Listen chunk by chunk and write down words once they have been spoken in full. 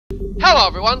Hello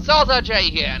everyone, Salazar J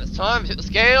here, and it's time to hit the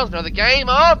scales for another game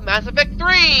of Mass Effect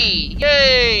 3!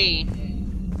 Yay!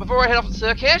 Before I head off to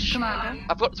Sur'kesh, Commander?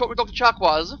 I've got to talk with Dr. Chuck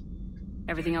was.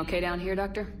 Everything okay down here,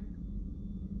 Doctor?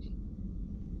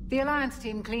 The Alliance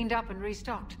team cleaned up and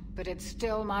restocked, but it's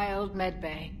still my old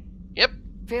medbay. Yep,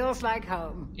 Feels like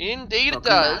home. indeed it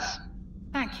does.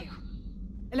 Thank you.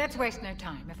 Let's waste no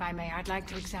time. If I may, I'd like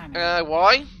to examine.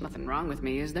 Why? Nothing wrong with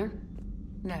me, is there?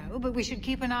 No, but we should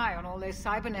keep an eye on all those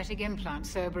cybernetic implants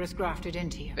Cerberus grafted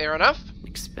into you. Fair enough.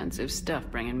 Expensive stuff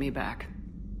bringing me back.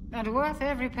 And worth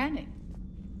every penny.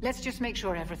 Let's just make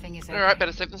sure everything is okay. Alright,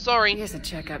 better safe than sorry. I guess a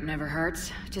checkup never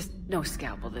hurts. Just no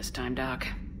scalpel this time, Doc.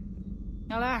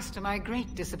 Alas, to my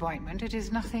great disappointment, it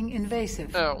is nothing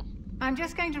invasive. Oh. I'm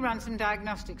just going to run some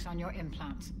diagnostics on your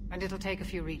implants, and it'll take a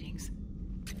few readings.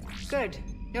 Good.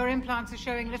 Your implants are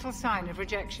showing little sign of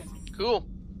rejection. Cool.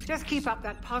 Just keep up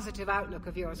that positive outlook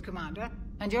of yours, Commander,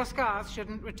 and your scars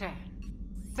shouldn't return.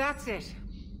 That's it.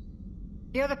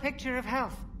 You're the picture of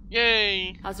health.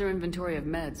 Yay! How's our inventory of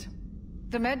meds?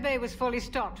 The medbay was fully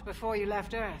stocked before you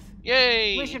left Earth.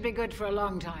 Yay! We should be good for a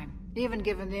long time, even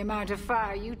given the amount of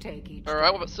fire you take each day.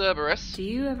 Alright, what about Cerberus? Do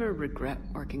you ever regret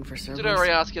working for Cerberus? Did I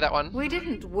already ask you that one? We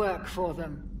didn't work for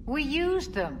them. We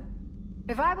used them.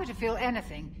 If I were to feel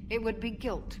anything, it would be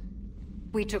guilt.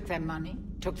 We took their money,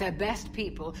 took their best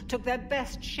people, took their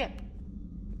best ship.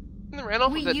 And then ran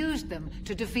off We with it. used them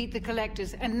to defeat the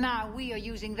Collectors, and now we are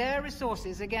using their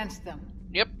resources against them.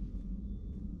 Yep.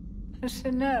 So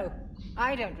no,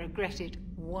 I don't regret it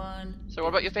one. So what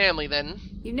about your family then?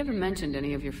 You never mentioned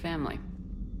any of your family.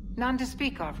 None to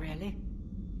speak of, really.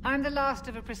 I'm the last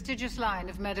of a prestigious line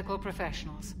of medical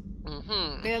professionals.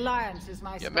 Mm-hmm. The Alliance is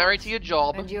my You're spouse, married to your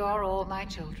job. and you're all my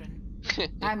children.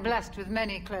 I'm blessed with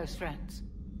many close friends.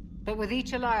 But with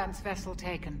each Alliance vessel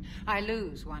taken, I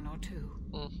lose one or two.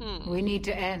 Mm-hmm. We need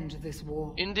to end this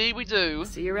war. Indeed we do.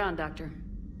 See you around, Doctor.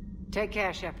 Take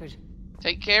care, Shepard.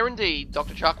 Take care indeed,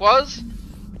 Dr. Chuck was.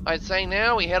 I'd say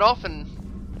now we head off and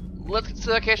let's get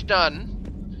Sur'kesh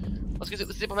done. Let's get what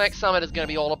this Diplomatic Summit is going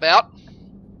to be all about.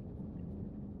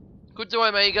 Could do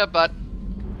Omega, but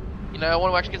you know, I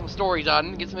want to actually get some story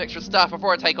done, get some extra stuff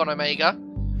before I take on Omega.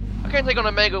 I can take on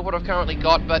Omega with what I've currently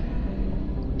got, but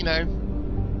you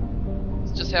know,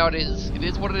 it's just how it is. It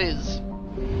is what it is.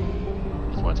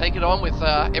 Just want to take it on with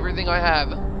everything I have.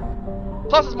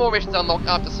 Plus, there's more missions unlocked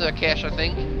after Sur'kesh, I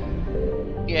think.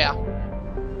 Yeah.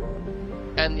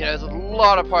 And you know, there's a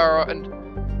lot of and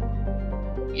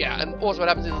also what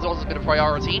happens is there's also a bit of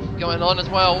priority going on as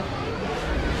well.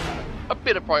 A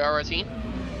bit of priority.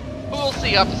 But we'll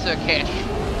see after Sur'kesh.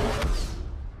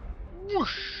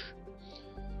 Whoosh.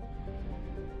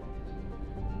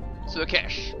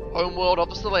 Sur'kesh, homeworld of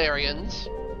the Solarians.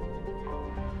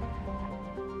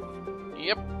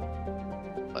 Yep.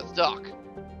 Let's dock.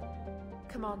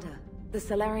 Commander, the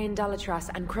Solarian Dalatras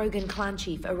and Krogan clan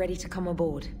chief are ready to come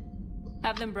aboard.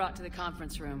 Have them brought to the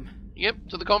conference room. Yep,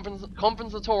 to the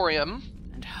conferenceatorium.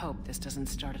 And hope this doesn't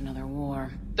start another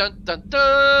war. Dun dun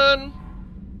dun!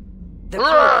 The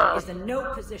Krogan is in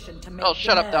no position to make Oh,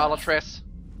 shut up, demands. Dalatras.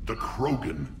 The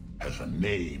Krogan has a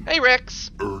name. Hey,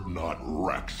 Wrex. Not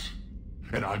Wrex.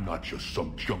 And I'm not just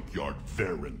some junkyard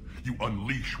Varen you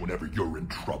unleash whenever you're in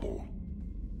trouble.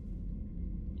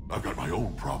 I've got my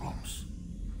own problems.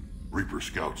 Reaper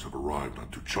scouts have arrived on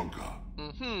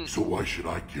Tuchanka. So why should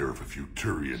I care if a few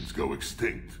Turians go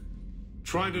extinct?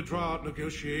 Trying to draw out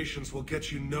negotiations will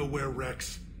get you nowhere,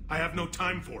 Wrex. I have no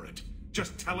time for it.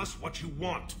 Just tell us what you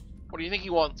want. What do you think he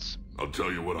wants? I'll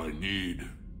tell you what I need.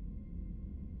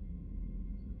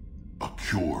 A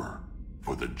cure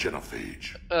for the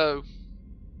Genophage. Oh.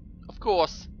 Of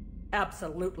course.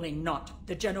 Absolutely not.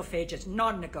 The Genophage is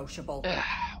non-negotiable.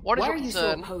 What is Why your are you so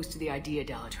concern? opposed to the idea,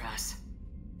 Dalatras?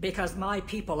 Because my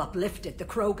people uplifted the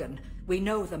Krogan. We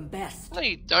know them best. No,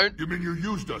 you don't. You mean you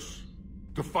used us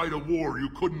to fight a war you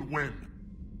couldn't win?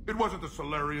 It wasn't the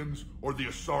Solarians, or the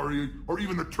Asari, or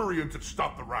even the Turians that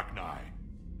stopped the Rachni.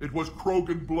 It was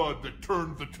Krogan blood that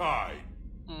turned the tide.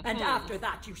 And after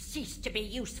that, you ceased to be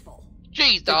useful.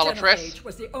 Jeez, The Dalatras. Genophage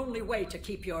was the only way to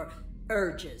keep your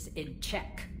urges in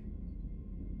check.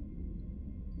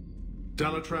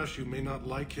 Dalatras, you may not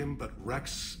like him, but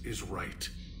Wrex is right.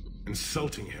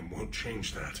 Insulting him won't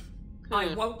change that.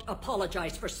 I won't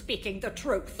apologize for speaking the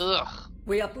truth. Ugh.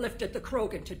 We uplifted the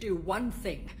Krogan to do one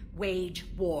thing, wage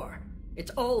war.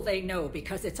 It's all they know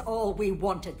because it's all we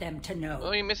wanted them to know.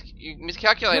 Oh, you Your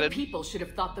miscalculated. people should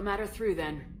have thought the matter through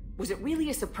then. Was it really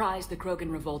a surprise the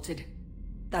Krogan revolted?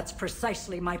 That's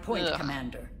precisely my point, Ugh.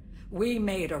 Commander. We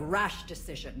made a rash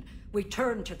decision. We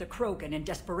turned to the Krogan in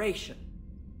desperation.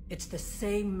 It's the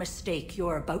same mistake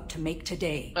you're about to make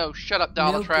today. Oh, shut up,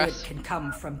 No Dalatras. good can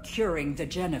come from curing the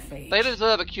Genophage. They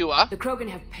deserve a cure. The Krogan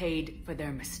have paid for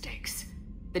their mistakes.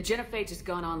 The Genophage has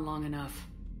gone on long enough.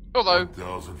 Although,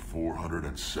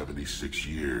 1,476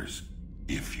 years,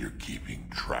 if you're keeping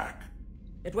track.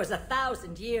 It was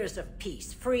 1,000 years of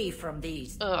peace, free from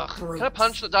these ugh, brutes. can I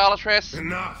punch the Dalatras?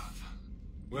 Enough!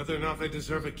 Whether or not they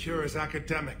deserve a cure is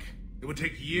academic. It would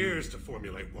take years to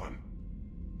formulate one.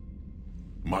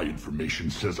 My information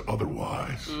says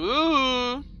otherwise.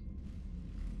 Ooh. A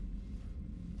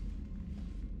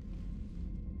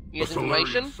Yes, Solarian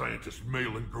information? scientist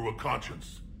Malin grew a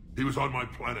conscience. He was on my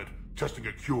planet, testing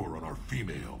a cure on our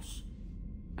females.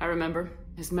 I remember.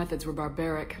 His methods were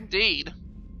barbaric. Indeed.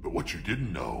 But what you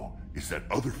didn't know is that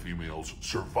other females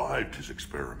survived his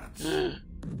experiments. So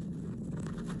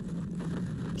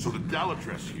the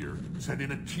Dalatras here sent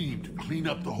in a team to clean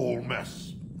up the whole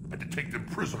mess and to take them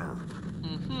prisoner.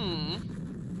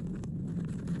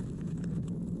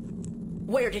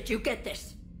 Where did you get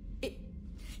this?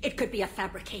 It could be a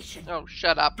fabrication. Oh,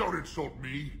 shut up. Don't insult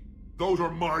me. Those are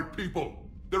my people.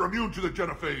 They're immune to the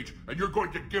Genophage, and you're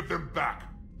going to give them back.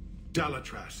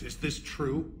 Dalatras, is this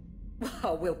true?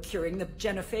 How will curing the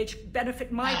Genophage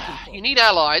benefit my people? You need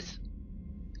allies.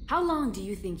 How long do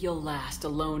you think you'll last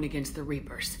alone against the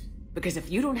Reapers? Because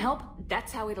if you don't help,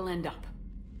 that's how it'll end up.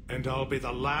 And I'll be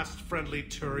the last friendly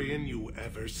Turian you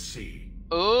ever see.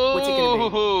 Ooh. What's it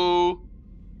gonna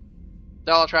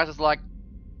Dalatras is like,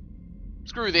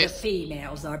 screw The this.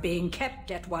 females are being kept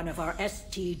at one of our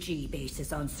STG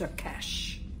bases on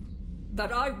Sur'kesh.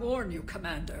 But I warn you,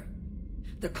 Commander.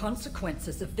 The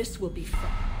consequences of this will be felt.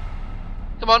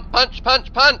 Come on, punch,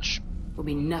 punch, punch. Will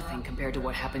be nothing compared to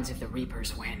what happens if the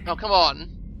Reapers win. Oh, come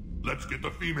on. Let's get the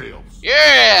females.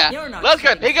 Yeah! You're not Let's go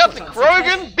setting pick up the foot on Krogan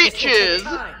Sur'kesh. This will take bitches!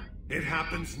 time. It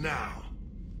happens now.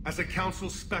 As a Council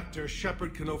Spectre,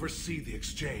 Shepard can oversee the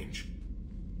exchange.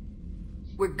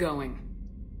 We're going.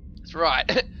 That's right.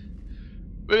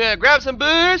 We're gonna grab some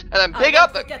booze and then pick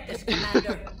up the... Forget this,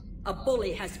 Commander. A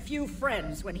bully has few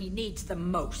friends when he needs them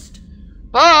most.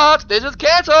 Pot! This is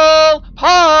Kettle!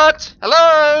 Pot!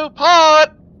 Hello!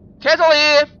 Pot! Kettle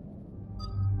here!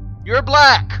 You're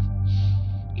black.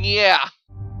 Yeah.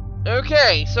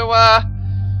 Okay, so,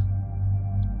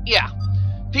 yeah.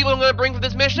 People I'm gonna bring for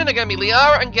this mission are gonna be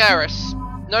Liara and Garrus.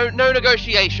 No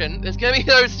negotiation. There's gonna be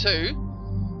those two.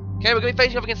 Okay, we're gonna be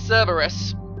facing off against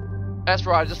Cerberus. That's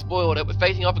right, I just spoiled it. We're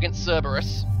facing off against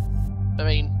Cerberus. I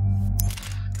mean...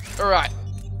 Alright.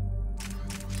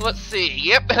 So let's see.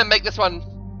 Yep, make this one...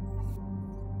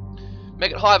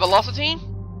 Make it high velocity.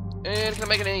 And can I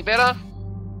make it any better?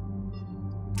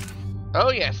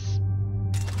 Oh, yes.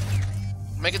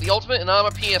 Make it the ultimate in armor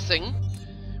piercing.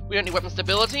 We don't need weapon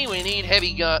stability, we need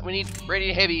heavy gun. We need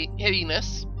ready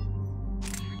heaviness.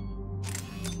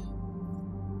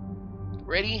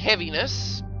 Ready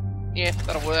heaviness. Yeah,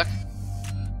 that'll work.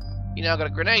 You now got a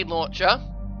grenade launcher.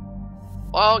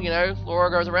 While, you know, Laura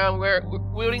goes around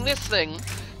wielding this thing.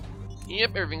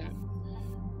 Yep, everything's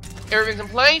in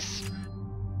place.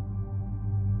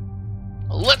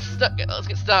 Let's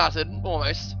get started.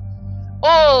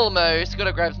 Almost.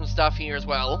 Gotta grab some stuff here as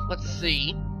well. Let's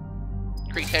see.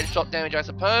 Increase headshot damage, I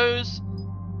suppose.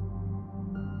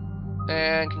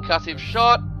 And concussive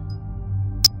shot.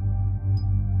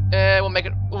 And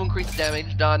we'll increase the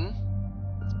damage. Done.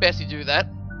 It's best you do that.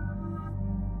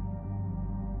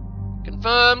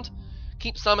 Confirmed.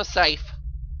 Keep Summer safe.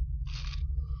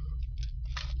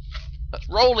 Let's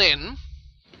roll in.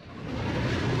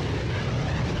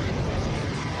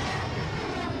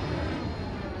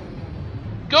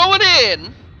 Going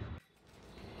in!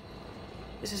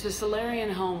 This is the Solarian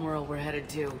homeworld we're headed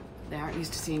to. They aren't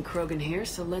used to seeing Krogan here,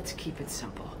 so let's keep it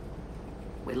simple.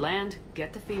 We land,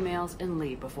 get the females, and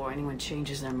leave before anyone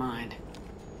changes their mind.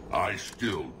 I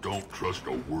still don't trust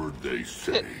a word they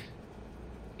say.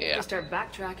 Yeah. They start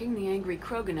backtracking, the angry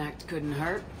Krogan act couldn't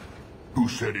hurt. Who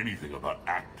said anything about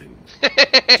acting?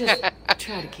 Just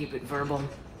try to keep it verbal.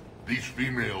 These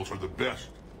females are the best,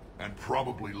 and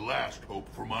probably last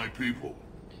hope for my people.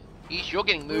 Yeesh, you're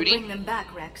getting We'll moody. bring them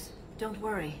back, Wrex. Don't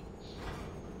worry.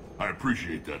 I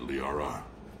appreciate that, Liara.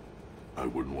 I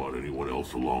wouldn't want anyone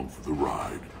else along for the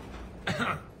ride.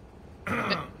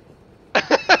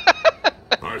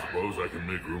 I suppose I can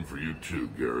make room for you too,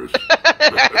 Garrus.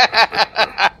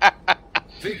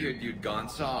 Figured you'd gone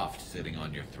soft sitting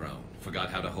on your throne.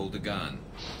 Forgot how to hold a gun.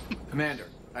 Commander,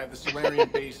 I have the Solarian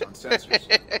base on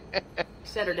sensors.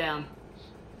 Set her down.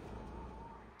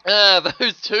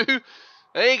 Those two,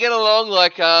 they get along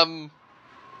like,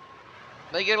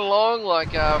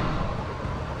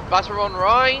 butter on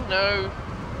rye? No.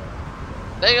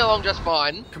 They get along just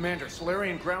fine. Commander,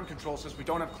 Solarian ground control says we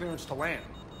don't have clearance to land.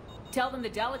 Tell them the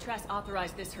Dalatras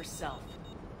authorized this herself.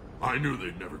 I knew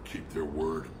they'd never keep their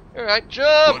word. Alright,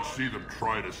 jump! Let's see them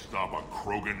try to stop a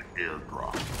Krogan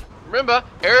airdrop. Remember,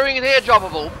 everything is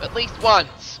airdroppable at least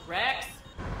once. Wrex,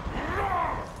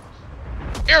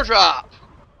 Airdrop!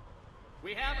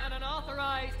 we have an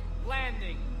unauthorized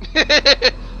landing.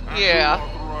 Yeah. I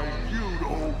authorize you to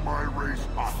hold my race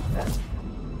hostage.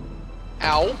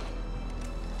 Ow.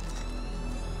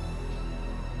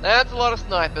 That's a lot of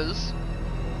snipers.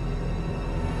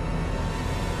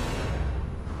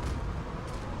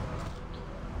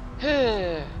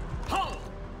 Hold!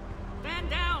 Stand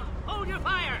down! Hold your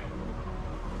fire!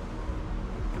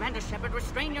 Commander Shepard,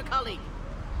 restrain your colleague.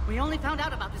 We only found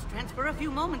out about this transfer a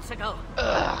few moments ago.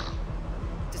 Ugh.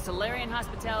 Does Solarian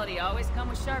hospitality always come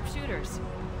with sharpshooters?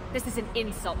 This is an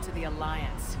insult to the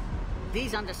Alliance.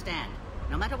 Please understand,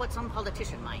 no matter what some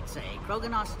politician might say,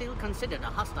 Krogan are still considered a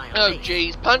hostile Oh race.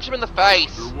 jeez, punch him in the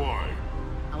face. Why?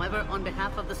 However, on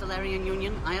behalf of the Solarian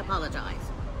Union, I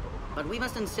apologize. But we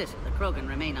must insist the Krogan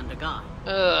remain under guard.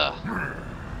 Ugh.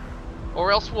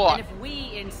 Or else what? And if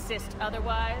we insist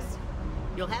otherwise...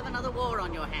 You'll have another war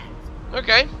on your hands.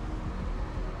 Okay.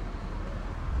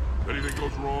 Anything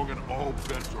goes wrong and all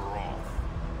bets are off.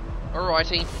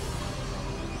 Alrighty.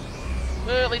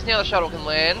 Well, at least now the shuttle can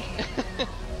land.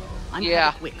 I'm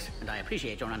Yeah. Wrex, and I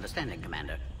appreciate your understanding,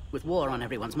 Commander. With war on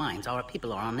everyone's minds, our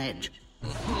people are on edge.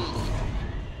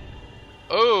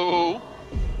 Oh.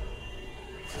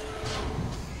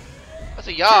 That's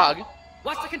a Yarg.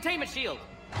 Watch the containment shield!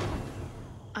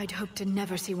 I'd hope to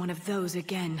never see one of those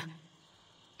again.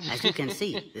 As you can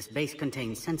see, this base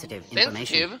contains sensitive information.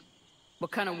 Sensitive?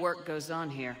 What kind of work goes on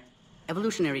here?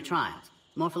 Evolutionary trials,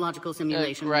 morphological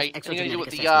simulations, Great. What are you gonna do exogenetic with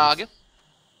the assessments. Yarg?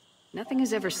 Nothing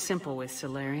is ever simple with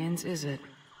Solarians, is it?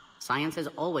 Science has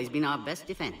always been our best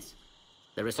defense.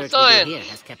 The research we Science. do here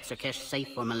has kept Sur'kesh safe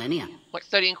for millennia. Like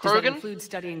studying Does that Krogan? include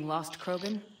studying lost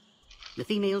Krogan? The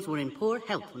females were in poor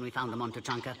health when we found them on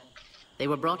Tuchanka. They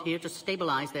were brought here to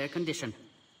stabilize their condition.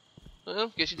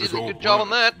 Well, guess you did This a whole good job on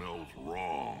that. planet smells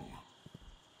wrong.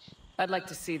 I'd like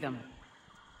to see them.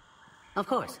 Of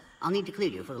course, I'll need to clear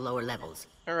you for the lower levels.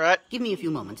 Alright. Give me a few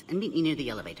moments and meet me near the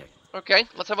elevator. Okay,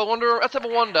 let's have a wander. Let's have a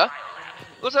wander.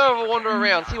 Let's have a wander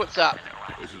around, see what's up.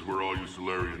 This is where all you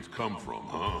Solarians come from,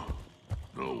 huh?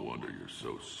 No wonder you're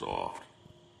so soft.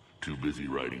 Too busy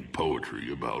writing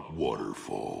poetry about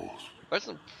waterfalls. There's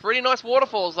some pretty nice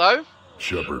waterfalls, though.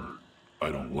 Shepard, I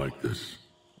don't like this.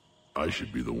 I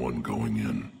should be the one going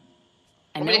in.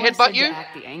 And Want me to no one headbutt said you? to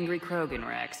act the angry Krogan,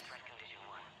 Wrex.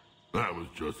 That was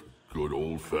just good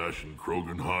old-fashioned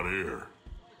Krogan hot air.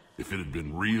 If it had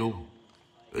been real,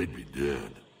 they'd be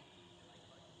dead.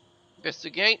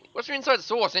 Investigate. What's your inside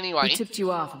source, anyway? Who tipped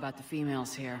you off about the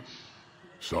females here?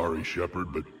 Sorry,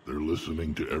 Shepard, but they're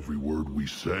listening to every word we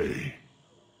say.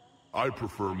 I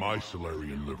prefer my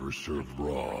Solarian liver served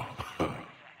raw.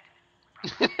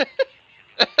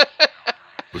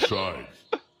 Besides,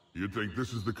 you'd think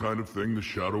this is the kind of thing the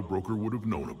Shadow Broker would have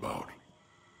known about.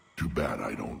 Too bad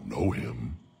I don't know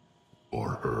him. Or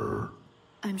her.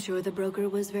 I'm sure the broker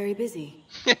was very busy.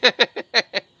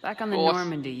 Back on the Course.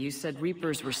 Normandy, you said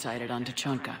Reapers were sighted on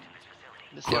Tuchanka.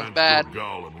 This sounds Clans bad.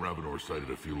 Turgal and Ravenor sighted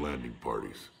a few landing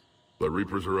parties. The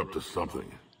Reapers are up to something.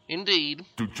 Indeed.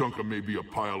 Tuchanka may be a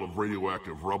pile of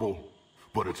radioactive rubble,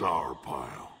 but it's our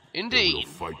pile. Indeed. And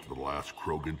we'll fight to the last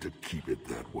Krogan to keep it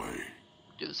that way.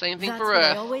 Do the same thing That's for what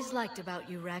I Earth. always liked about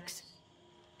you, Wrex.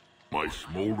 My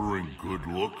smoldering good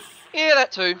looks? Yeah,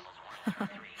 that too.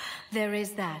 There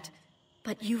is that.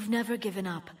 But you've never given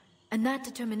up. And that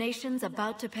determination's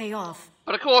about to pay off.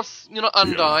 But of course, you're not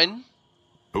Undyne.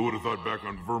 Who would have thought back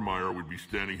on Vermeer we'd be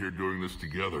standing here doing this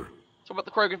together? So about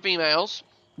the Krogan females.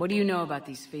 What do you know about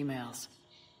these females?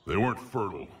 They weren't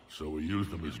fertile, so we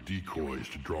used them as decoys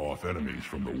to draw off enemies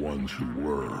from the ones who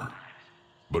were.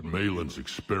 But Malin's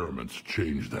experiments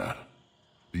changed that.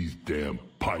 These damn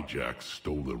pyjacks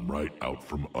stole them right out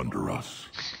from under us.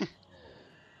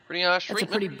 Pretty harsh That's a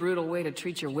treatment. pretty brutal way to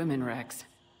treat your women, Wrex.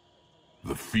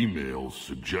 The females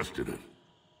suggested it.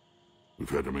 We've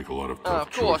had to make a lot of tough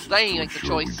of course, choices they to make the ensure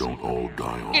choice. we don't all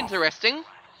die off. Interesting.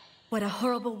 What a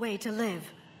horrible way to live.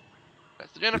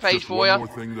 That's the It's Genophage just for one ya. more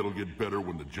thing that'll get better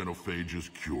when the Genophage is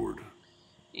cured.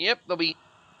 Yep, they'll be.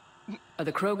 Are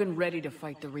the Krogan ready to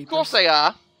fight the Reapers? Of course they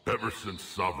are. Ever since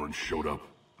Sovereign showed up,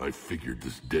 I figured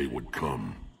this day would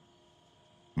come.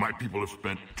 My people have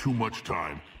spent too much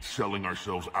time selling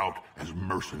ourselves out as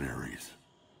mercenaries.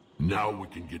 Now we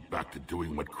can get back to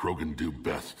doing what Krogan do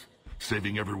best,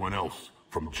 saving everyone else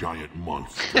from giant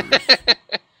monsters.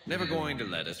 Never going to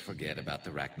let us forget about the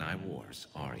Rachni Wars,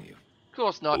 are you? Of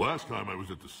course not. The last time I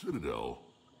was at the Citadel,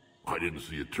 I didn't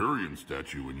see a Turian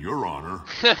statue in your honor.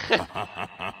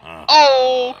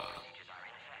 Oh!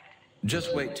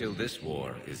 Just wait till this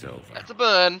war is over. That's a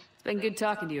burn. It's been good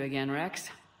talking to you again, Wrex.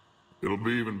 It'll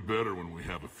be even better when we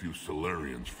have a few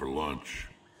Solarians for lunch.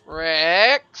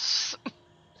 Wrex?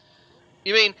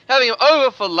 You mean having them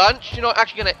over for lunch? You're not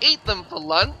actually going to eat them for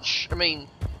lunch? I mean...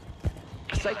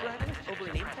 Psychoanalyst over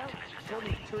in Intel told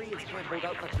me Turians can't hold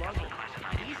out much longer.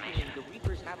 He's meaning the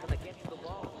Reapers happen against the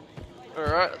wall.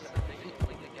 Alright.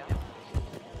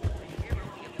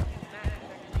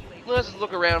 Let's just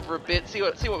look around for a bit, see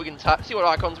what we can touch, see what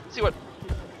icons, see what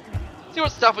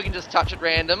stuff we can just touch at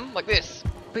random, like this.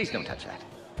 Please don't touch that.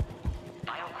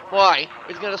 Why?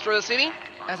 Is it going to destroy the city?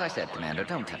 As I said, Commander,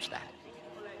 don't touch that.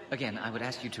 Again, I would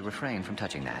ask you to refrain from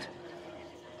touching that.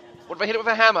 What if I hit it with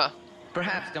a hammer?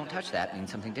 Perhaps don't touch that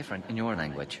means something different in your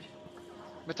language.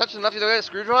 If I touch enough, you get a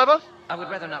screwdriver? I would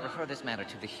rather not refer this matter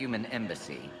to the human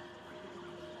embassy.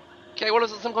 Okay, what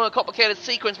is it, some kind of complicated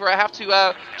sequence where I have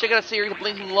to check out a series of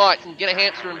blinking lights and get a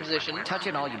hamster in position? Touch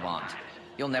it all you want.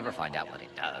 You'll never find out what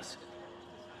it does.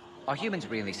 Are humans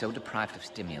really so deprived of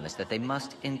stimulus that they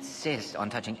must insist on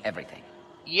touching everything?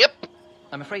 Yep.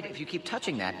 I'm afraid if you keep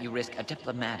touching that, you risk a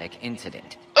diplomatic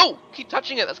incident. Oh, keep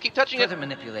touching it. Let's keep touching Further it.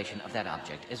 manipulation of that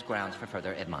object is grounds for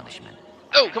further admonishment.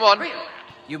 Oh, come on.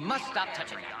 You must stop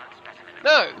touching it.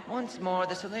 No. Once more,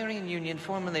 the Solarian Union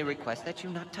formally requests that you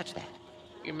not touch that.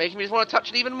 You're making me just want to touch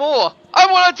it even more. I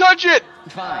want to touch it!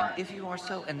 Fine. If you are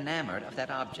so enamored of that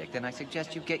object, then I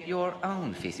suggest you get your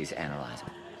own feces analyzer.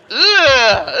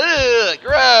 Ugh,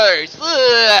 gross.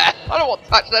 Ugh. I don't want to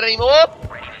touch that anymore.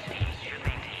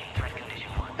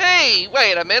 Hey,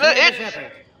 wait a minute. It's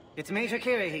Shepard. It's Major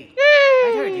Kirahi.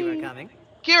 I heard you were coming.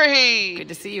 Kirahi! Good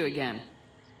to see you again.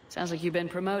 Sounds like you've been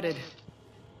promoted.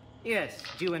 Yes,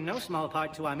 due in no small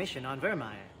part to our mission on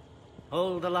Vermeer.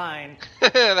 Hold the line.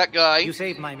 That guy. You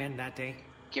saved my men that day.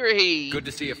 Kirahi. Good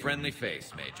to see a friendly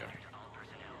face, Major.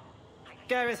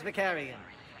 Garrus Vicarian.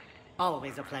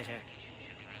 Always a pleasure.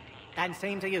 And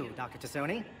same to you, Dr.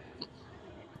 Tassoni.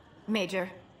 Major.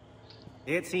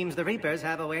 It seems the Reapers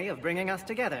have a way of bringing us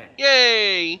together.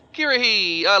 Yay!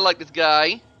 Kirahi! I like this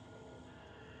guy.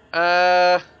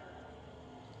 How'd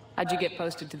you get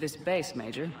posted to this base,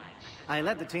 Major? I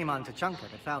led the team on Tachanka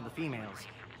that found the females.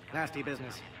 Nasty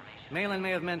business. Malin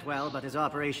may have meant well, but his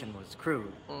operation was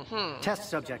crude. Test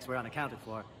subjects were unaccounted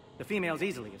for. The females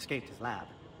easily escaped his lab.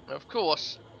 Of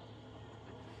course.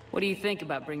 What do you think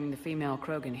about bringing the female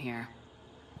Krogan here?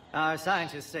 Our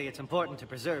scientists say it's important to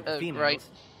preserve the females. Right.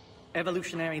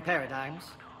 Evolutionary paradigms.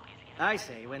 I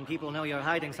say when people know you're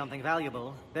hiding something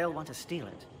valuable, they'll want to steal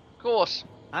it. Of course.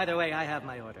 Either way, I have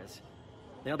my orders.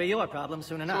 They'll be your problem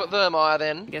soon So enough. what Vermeer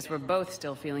then? Guess we're both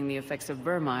still feeling the effects of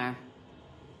Vermeer.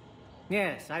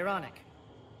 Yes, ironic.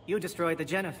 You destroyed the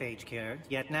Genophage cure,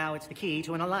 yet now it's the key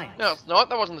to an alliance. No, it's not.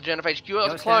 That wasn't the Genophage cure.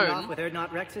 That was a Your standoff clone. with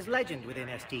Erdnot Rex's legend within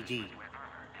STG.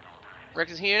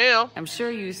 Wrex is here now. I'm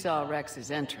sure you saw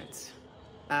Rex's entrance.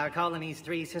 Our colony's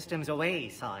 3 systems away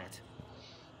saw it.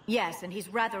 Yes, and he's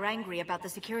rather angry about the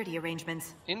security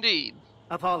arrangements. Indeed.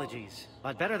 Apologies,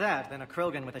 but better that than a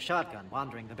Krogan with a shotgun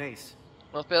wandering the base.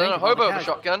 Well, it's better than a Think of all the hobo with a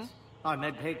casualties. shotgun. Our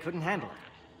medpaid couldn't handle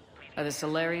it. Are the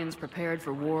Solarians prepared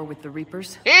for war with the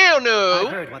Reapers? Hell no!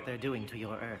 I've heard what they're doing to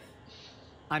your Earth.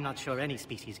 I'm not sure any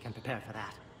species can prepare for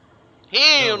that.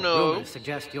 Hell Though no! rumors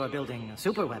suggest you're building a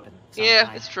super weapon. Yeah,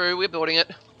 sometime. it's true. We're building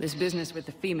it. This business with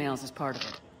the females is part of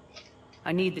it.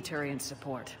 I need the Turians'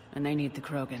 support, and they need the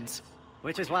Krogans.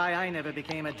 Which is why I never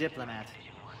became a diplomat.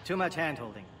 Too much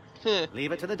hand-holding.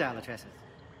 Leave it to the Dalatresses.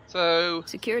 So...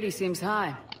 Security seems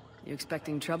high. You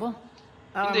expecting trouble?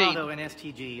 Our Indeed. motto in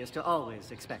STG is to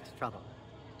always expect trouble.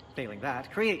 Failing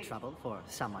that, create trouble for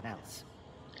someone else.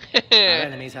 Our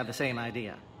enemies have the same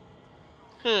idea.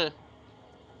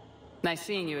 Nice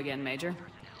seeing you again, Major.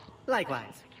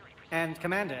 Likewise. And,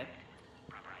 Commander,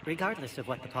 regardless of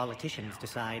what the politicians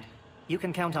decide, you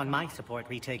can count on my support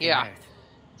retaking Earth.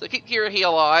 So keep Kirahi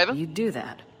alive. You do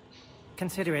that.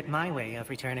 Consider it my way of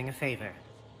returning a favor.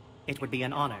 It would be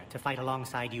an honor to fight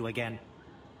alongside you again.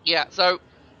 Yeah, so...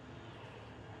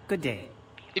 Good day.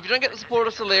 If you don't get the support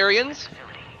of Solarians,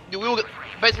 you will get...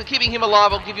 Basically, keeping him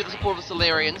alive will give you the support of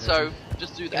Solarians, so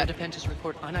just do that. Defenses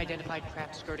report unidentified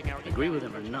craft skirting our... Agree with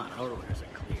him or not, our orders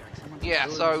are clear. Yeah,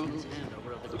 so...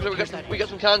 Looks like we got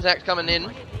some contact coming in.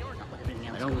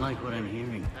 I don't like what I'm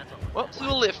hearing. Well, to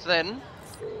the lift then.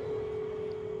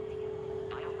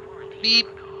 Beep,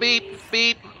 beep,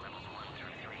 beep.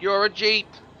 You're a Jeep.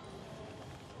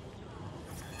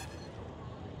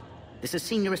 This is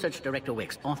Senior Research Director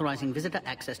Wrex, authorizing visitor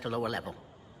access to lower level.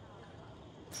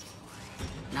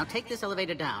 Now take this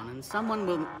elevator down, and someone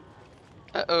will...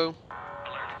 Uh-oh. Alert.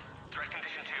 Threat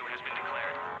condition 2 has been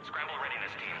declared. Scramble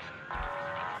readiness teams.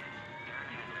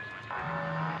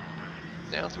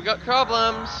 Sounds we got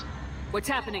problems. What's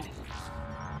happening?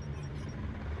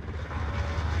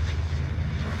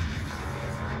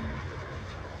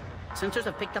 Sensors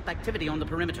have picked up activity on the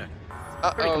perimeter.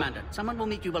 Uh-oh. Hurry, Commander. Someone will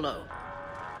meet you below.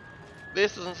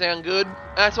 This doesn't sound good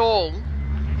at all.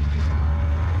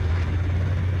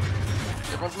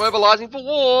 Everyone's mobilizing for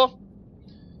war.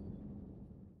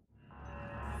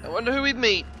 I wonder who we'd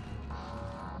meet.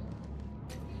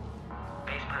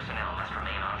 Base personnel must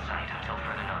remain on site until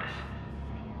further notice.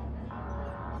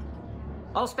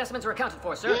 All specimens are accounted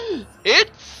for, sir.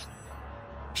 It's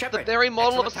Shepard, the very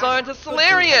model of a excellent scientist timing.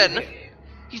 Solarian.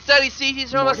 He said he sees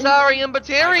he's from a Saurian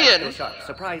Batarian.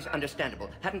 Surprise, understandable.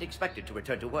 Hadn't expected to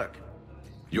return to work.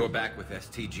 You're back with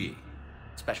STG.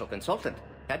 Special consultant.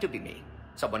 Had to be me.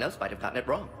 Someone else might have gotten it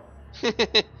wrong.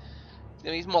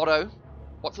 And his motto.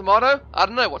 What's the motto? I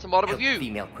don't know. What's the motto with you?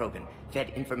 Female Krogan.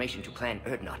 Fed information to Clan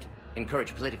Erdnot.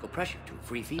 Encourage political pressure to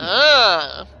free females.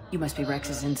 Ah. You must be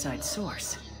Rex's inside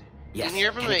source. Yes, Didn't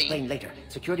hear from can me. explain later.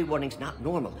 Security warnings not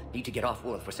normal. Need to get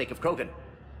off-world for sake of Krogan.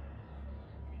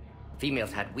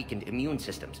 Females had weakened immune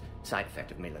systems. Side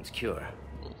effect of Malin's cure.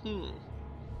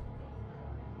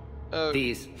 Oh.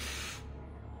 These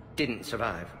didn't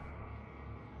survive.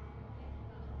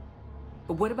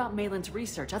 But what about Malin's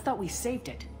research? I thought we saved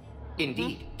it.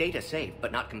 Indeed, data saved,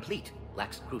 but not complete.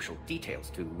 Lacks crucial details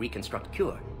to reconstruct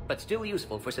cure, but still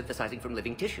useful for synthesizing from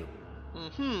living tissue.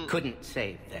 Couldn't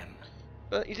save them.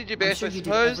 But you did your I'm best, sure I you did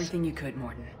suppose. everything you could,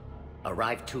 Morton.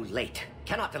 Arrived too late.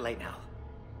 Cannot delay now.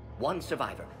 One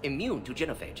survivor, immune to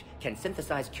Genophage, can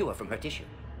synthesize cure from her tissue.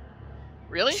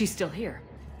 Really? She's still here.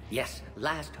 Yes,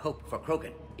 last hope for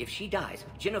Krogan. If she dies,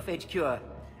 Genophage cure...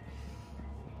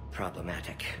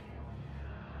 problematic.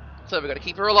 So we've got to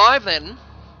keep her alive then.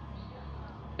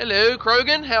 Hello,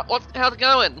 Krogan. How's it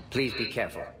going? Please be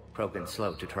careful. Krogan's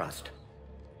slow to trust.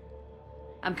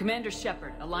 I'm Commander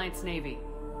Shepard, Alliance Navy.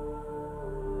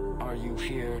 Are you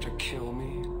here to kill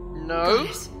me? No.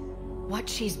 Goddess, what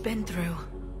she's been through.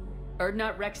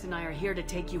 Erdnot, Wrex, and I are here to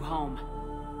take you home.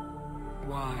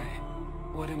 Why?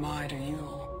 What am I to you?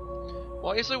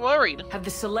 Why are you so worried? Have the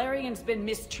Solarians been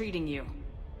mistreating you?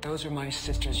 Those are my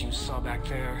sisters you saw back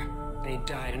there. They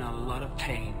died in a lot of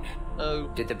pain. Oh.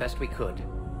 Did the best we could.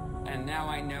 And now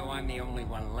I know I'm the only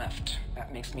one left.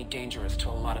 That makes me dangerous to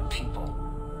a lot of people.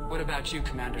 What about you,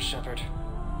 Commander Shepard?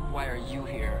 Why are you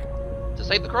here? To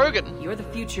save the Krogan. You're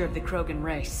the future of the Krogan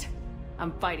race.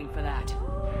 I'm fighting for that.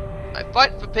 I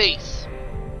fight for peace.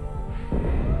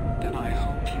 Then I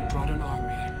hope you brought an army.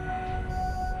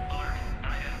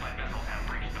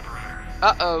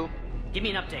 Uh-oh. Give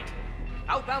me an update.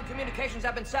 Outbound communications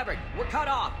have been severed. We're cut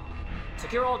off.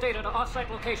 Secure all data to off-site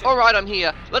location. Alright, I'm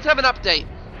here. Let's have an update.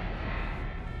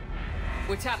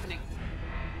 What's happening?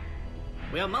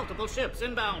 We have multiple ships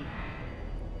inbound.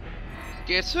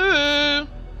 Guess who?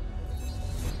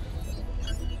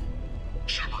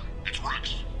 Shepard, it's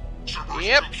Wrex. Cerberus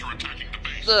Yep. troops are attacking the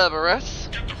base. Cerberus.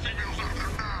 Get the females out of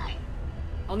there now.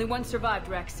 Only one survived,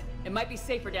 Wrex. It might be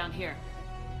safer down here.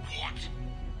 What?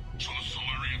 So the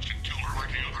Solarians can kill her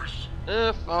like the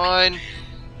others? Fine.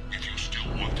 If you still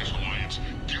want this alliance,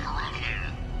 get her out of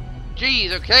there.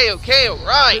 Jeez, okay,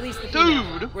 alright. Release the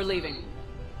female. Dude. We're leaving.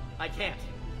 I can't.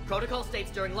 Protocol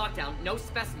states during lockdown, no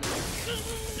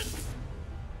specimens.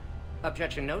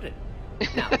 Objection noted.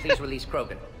 Now, please release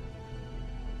Krogan.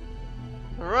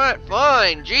 Alright,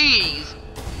 fine. Jeez.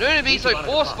 No need to be so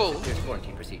forceful. Here's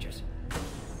quarantine procedures.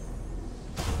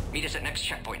 Meet us at next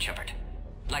checkpoint, Shepard.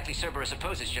 Likely Cerberus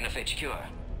opposes Genophage cure.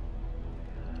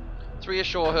 Let's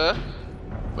reassure her.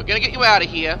 We're gonna get you out of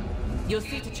here. You'll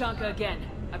see Tachanka again.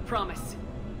 I promise.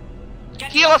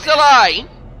 Heal us alive.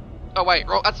 Oh wait,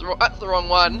 that's the wrong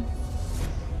one.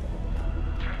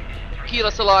 Heal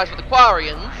us alive for the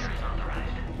Quarians.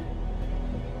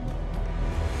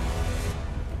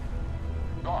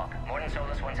 Log, Morton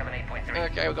Solus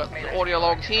 178.3. Okay, we've got the audio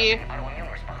logs here.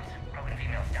 Autoimmune response. Krogan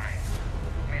females dying.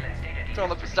 Malin's data. Trying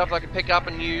to look for stuff that I can pick up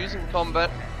and use in combat.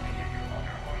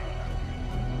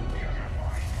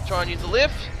 Try and use the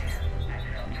lift.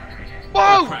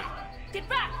 Whoa! Get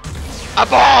back! A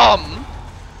bomb!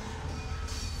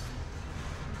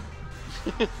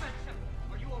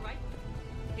 Are you alright?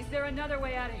 Is there another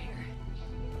way out of here?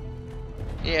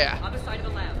 Yeah. Other side of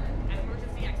the lab. An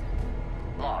emergency exit.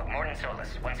 Log, Morton Solus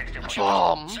 162.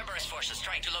 Bomb. Cerberus forces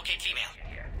trying to locate female.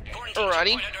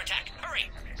 Alrighty. Under attack. Hurry.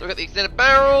 So we've got the extended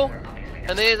barrel,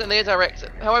 and there's our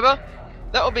exit. However,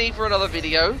 that will be for another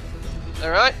video.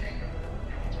 Alright?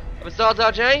 I'm Star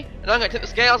RJ, and I'm going to tip the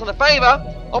scales in the favour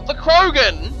of the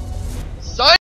Krogan. Sign